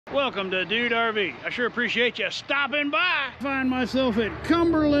Welcome to Dude RV. I sure appreciate you stopping by. I find myself at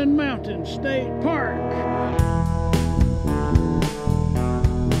Cumberland Mountain State Park.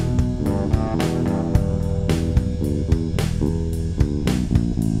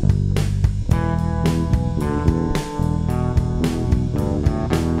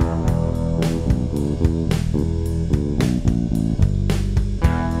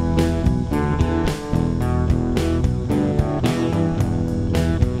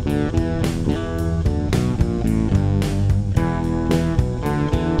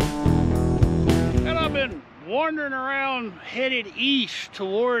 Wandering around headed east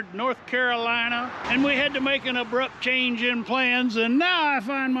toward North Carolina, and we had to make an abrupt change in plans, and now I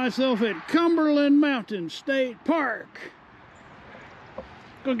find myself at Cumberland Mountain State Park.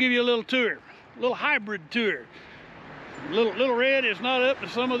 Gonna give you a little tour, a little hybrid tour. Little Red is not up to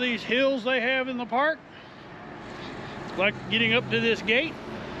some of these hills they have in the park. It's like getting up to this gate.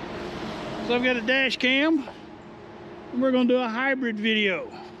 So I've got a dash cam, and we're gonna do a hybrid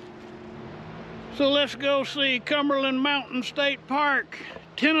video. So let's go see Cumberland Mountain State Park,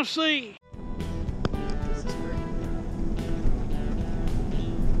 Tennessee. This is great.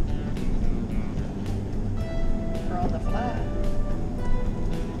 We're on the flat.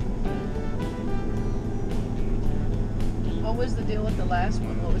 What was the deal with the last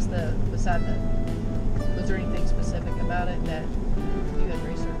one? What was the, beside the, was there anything specific about it that you had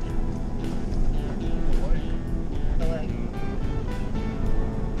researched? The lake.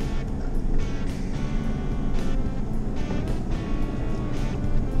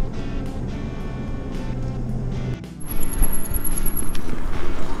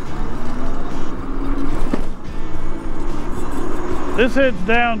 This heads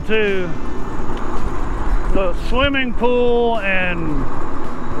down to the swimming pool and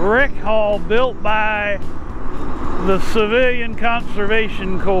rec hall built by the Civilian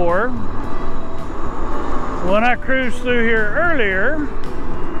Conservation Corps. When I cruised through here earlier,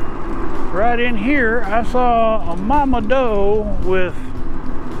 right in here, I saw a mama doe with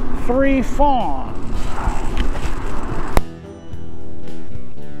 3 fawns.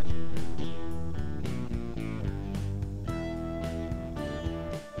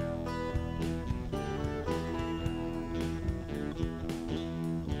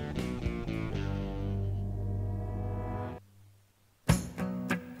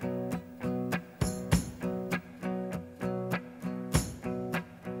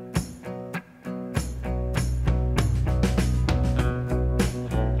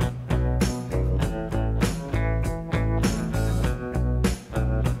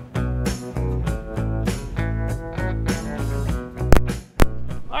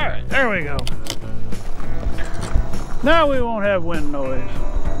 There we go. Now we won't have wind noise.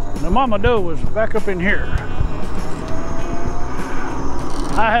 The mama doe was back up in here.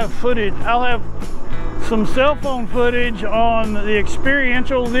 I have footage. I'll have some cell phone footage on the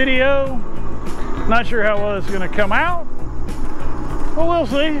experiential video. Not sure how well it's going to come out, but we'll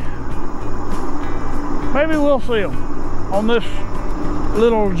see. Maybe we'll see them on this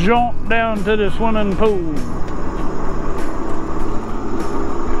little jaunt down to the swimming pool.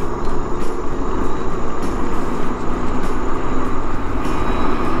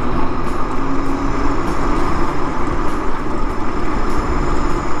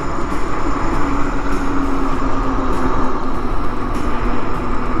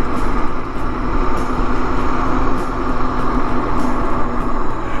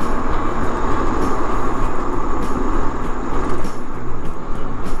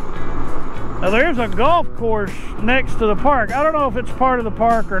 Now there's a golf course next to the park. I don't know if it's part of the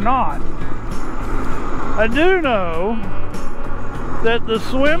park or not. I do know that the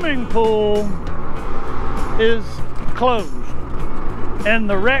swimming pool is closed and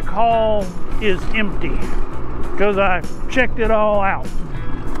the rec hall is empty because I checked it all out.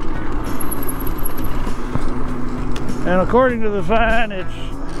 And according to the sign, its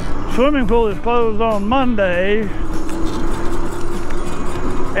swimming pool is closed on Monday,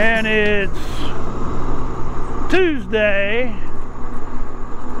 and it's Tuesday,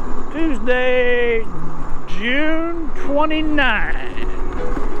 June 29.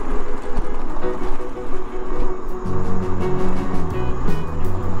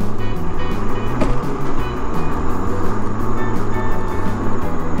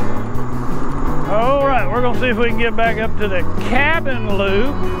 All right, we're gonna see if we can get back up to the cabin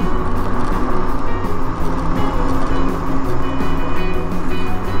loop.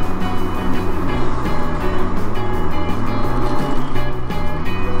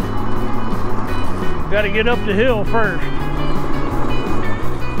 Got to get up the hill first.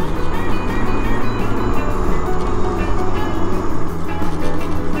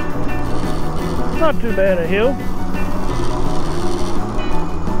 Not too bad a hill.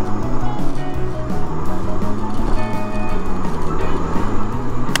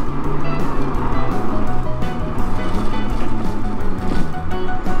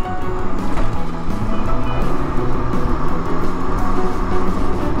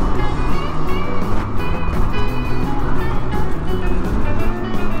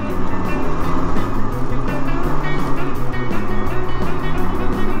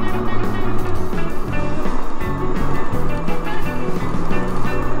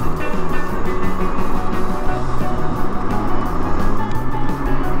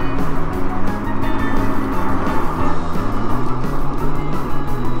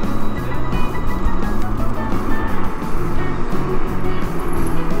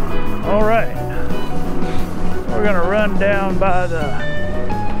 Down by the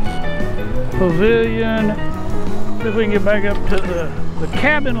pavilion. See if we can get back up to the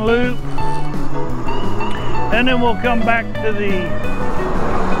cabin loop, and then we'll come back to the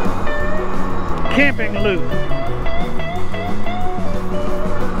camping loop.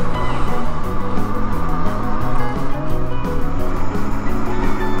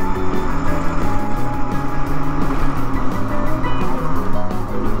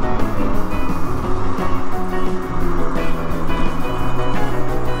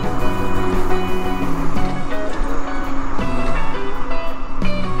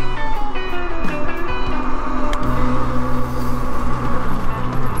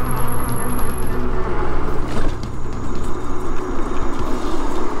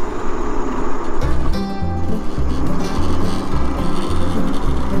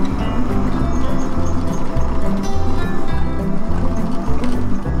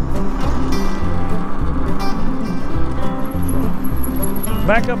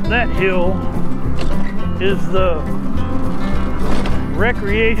 Back up that hill is the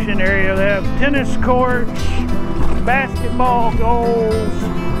recreation area. They have tennis courts, basketball goals,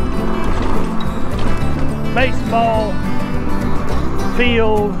 baseball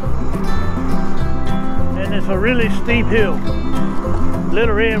field, and it's a really steep hill.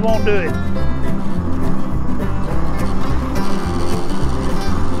 Little Red won't do it.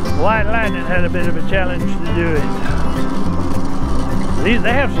 White Lightning had a bit of a challenge to do it.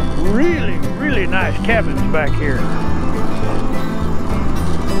 They have some really, really nice cabins back here.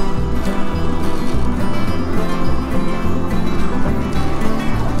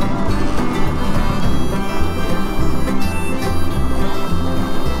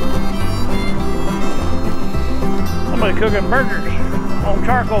 Somebody cooking burgers on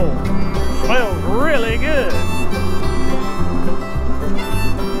charcoal. Smells really good.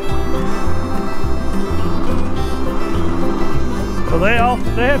 So they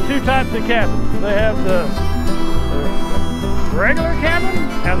have two types of cabins. They have the regular cabin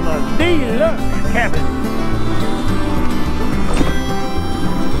and the deluxe cabin.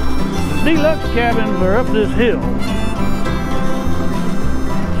 The deluxe cabins are up this hill.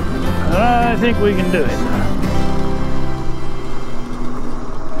 And I think we can do it.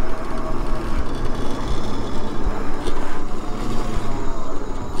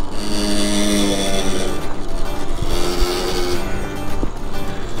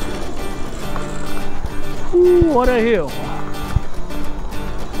 Ooh, what a hill.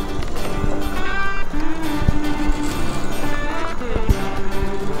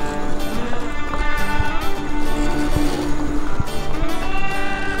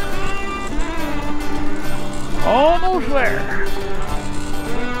 Almost there.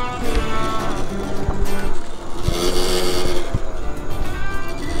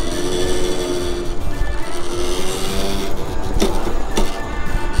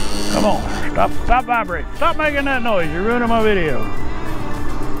 Come on. Stop vibrating. Stop making that noise. You're ruining my video.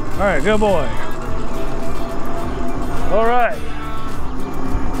 All right, good boy. All right.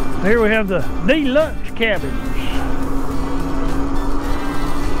 Here we have the deluxe cabins.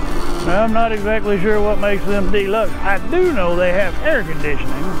 Now, I'm not exactly sure what makes them deluxe. I do know they have air conditioning.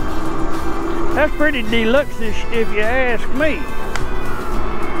 That's pretty deluxe-ish if you ask me.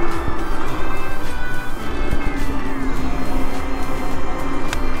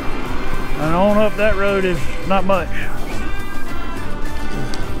 And on up that road is not much.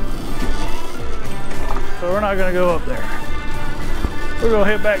 So we're not gonna go up there. We're gonna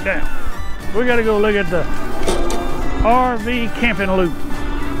head back down. We gotta go look at the RV camping loop.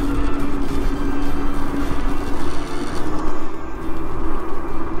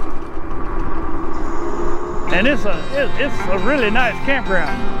 And it's a really nice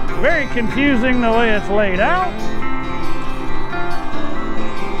campground. Very confusing the way it's laid out,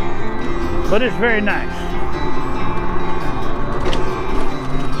 but it's very nice.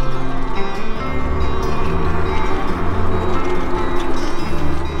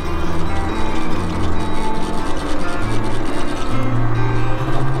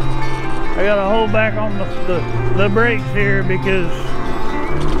 back on the brakes here because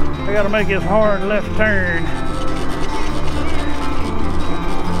I got to make this hard left turn.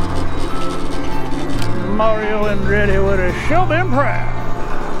 Mario and Andretti would have sure been proud.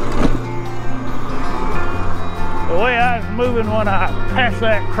 The way I was moving when I passed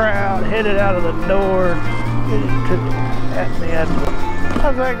that crowd, headed out of the door, it took at me.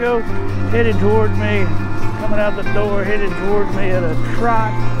 How's that go? Headed towards me, coming out the door, headed towards me at a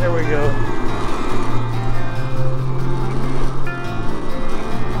trot. There we go.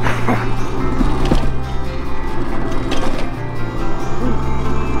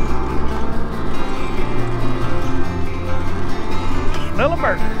 Smell of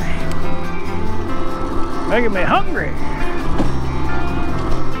burgers. Making me hungry.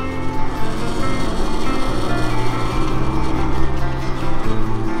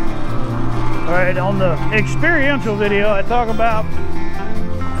 Alright, on the experiential video I talk about,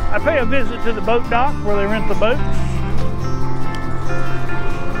 I pay a visit to the boat dock where they rent the boats.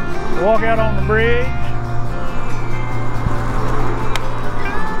 Walk out on the bridge.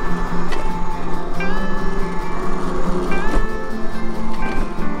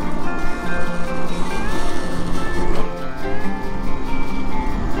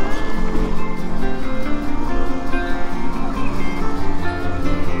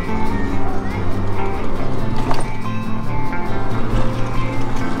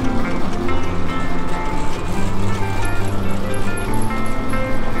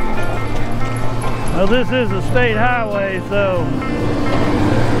 Well, this is a state highway, so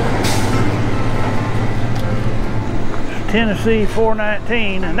Tennessee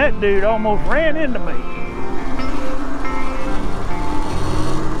 419, and that dude almost ran into me.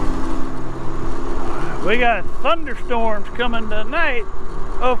 We got thunderstorms coming tonight,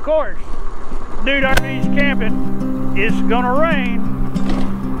 of course. Dude, RV's camping. It's gonna rain.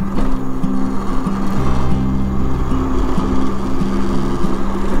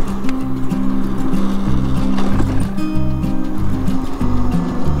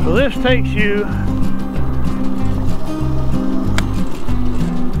 So this takes you,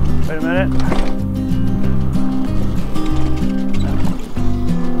 wait a minute.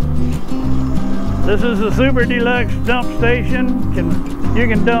 This is the super deluxe dump station. You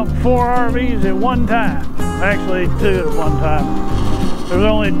can dump 4 RVs at one time. Actually 2 at one time.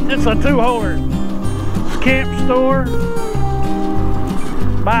 It's a 2-holder. It's a camp store.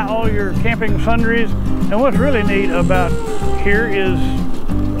 Buy all your camping sundries. And what's really neat about here is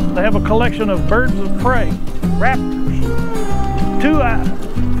they have a collection of birds of prey, raptors,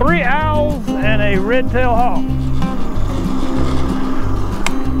 3 owls, and a red-tailed hawk.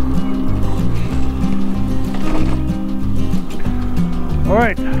 All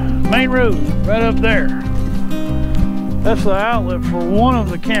right, main road, right up there. That's the outlet for one of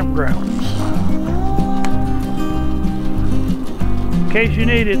the campgrounds. In case you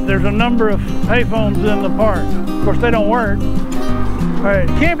need it, there's a number of payphones in the park. Of course, they don't work. All right,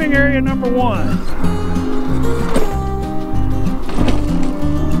 camping area number 1.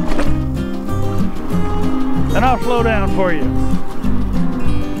 And I'll slow down for you.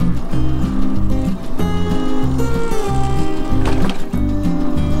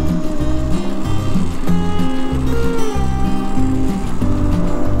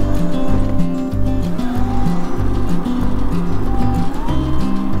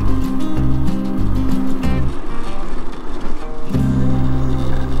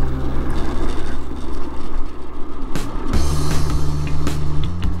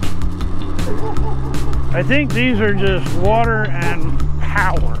 I think these are just water and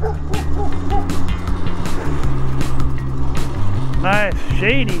power. Nice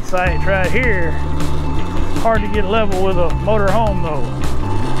shady sites right here. Hard to get level with a motor home though.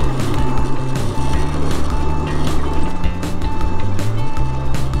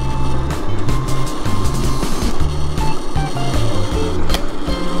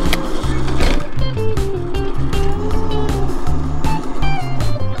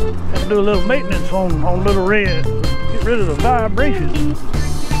 Do a little maintenance on Little Red. Get rid of the vibrations.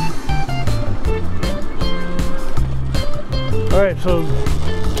 Alright, so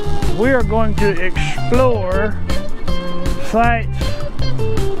we are going to explore sites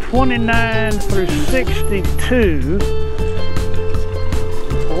 29 through 62.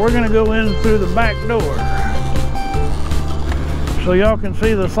 We're going to go in through the back door so y'all can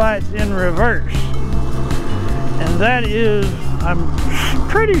see the sites in reverse. And that is, I'm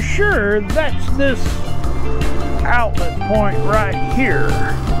pretty sure that's this outlet point right here.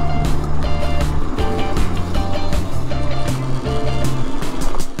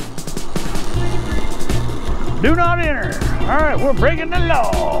 Do not enter. All right, we're breaking the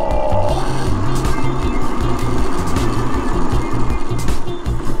law.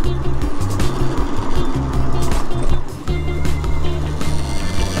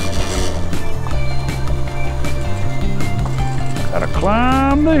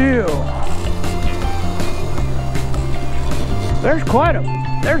 the hill.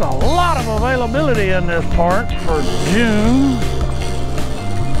 There's a lot of availability in this park for June.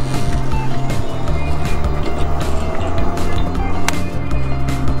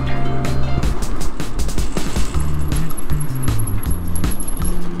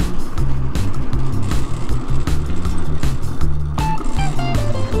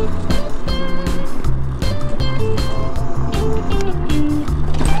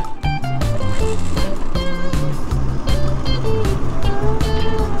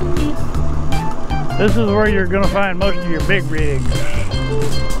 This is where you're going to find most of your big rigs.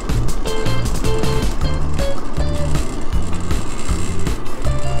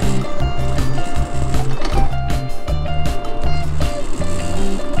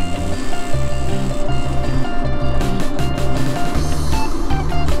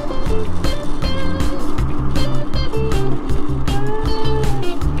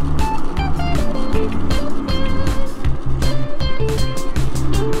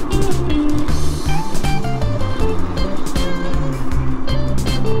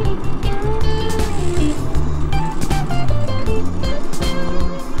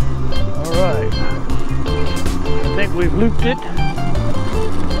 We've looped it.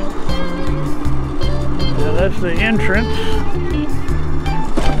 Now that's the entrance.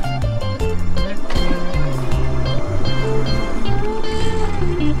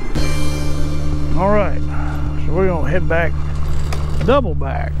 All right, so we're gonna head back, double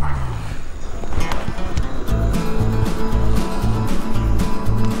back.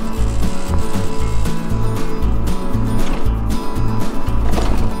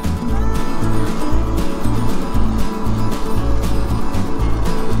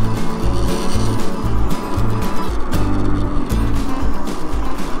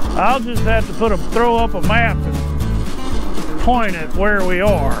 I'll just have to throw up a map and point at where we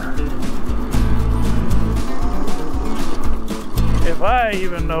are. If I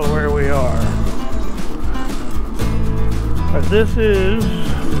even know where we are. But this is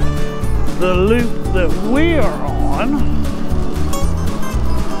the loop that we are on.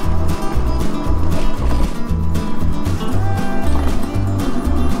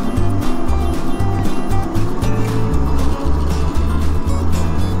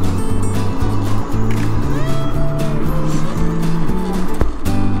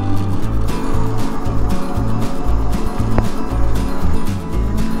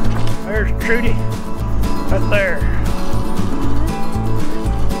 Trudy, right there.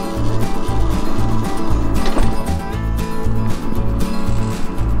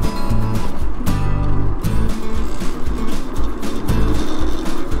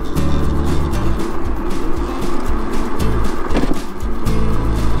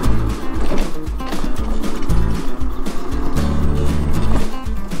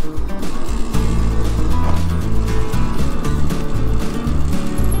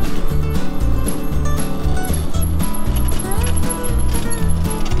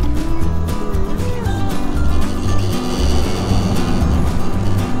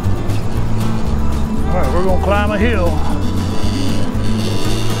 We're gonna climb a hill.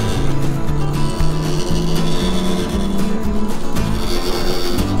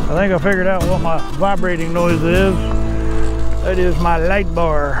 I think I figured out what my vibrating noise is. That is my light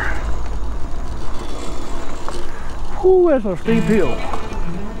bar. Whew, that's a steep hill.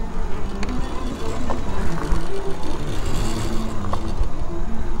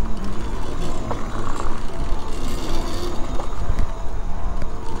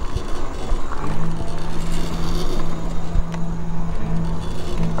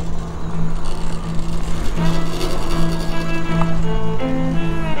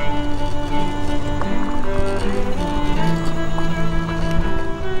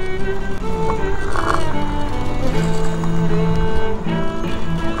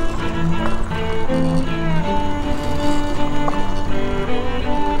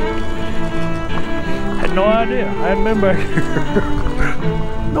 No idea. I hadn't been back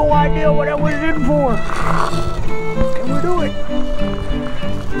here. No idea what I was in for. Can we do it?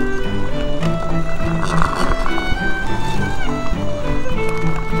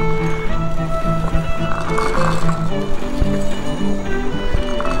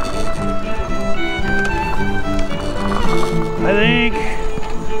 I think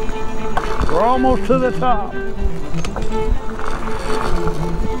we're almost to the top.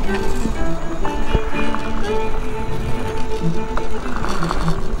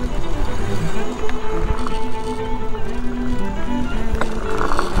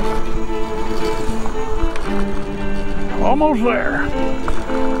 Almost there.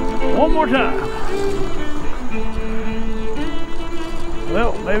 One more time.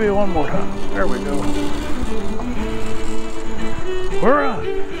 Well, maybe one more time. There we go. We're up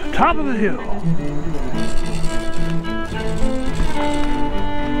top of the hill.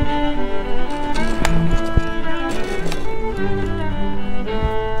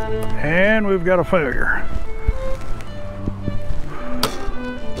 And we've got a failure.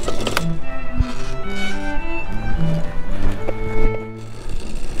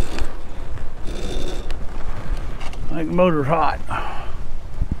 I think the motor's hot.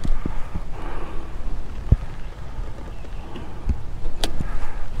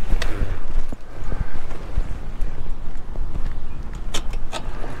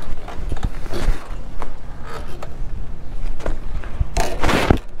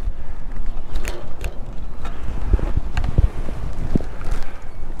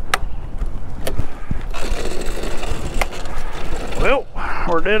 Well,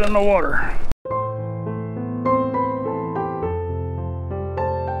 we're dead in the water.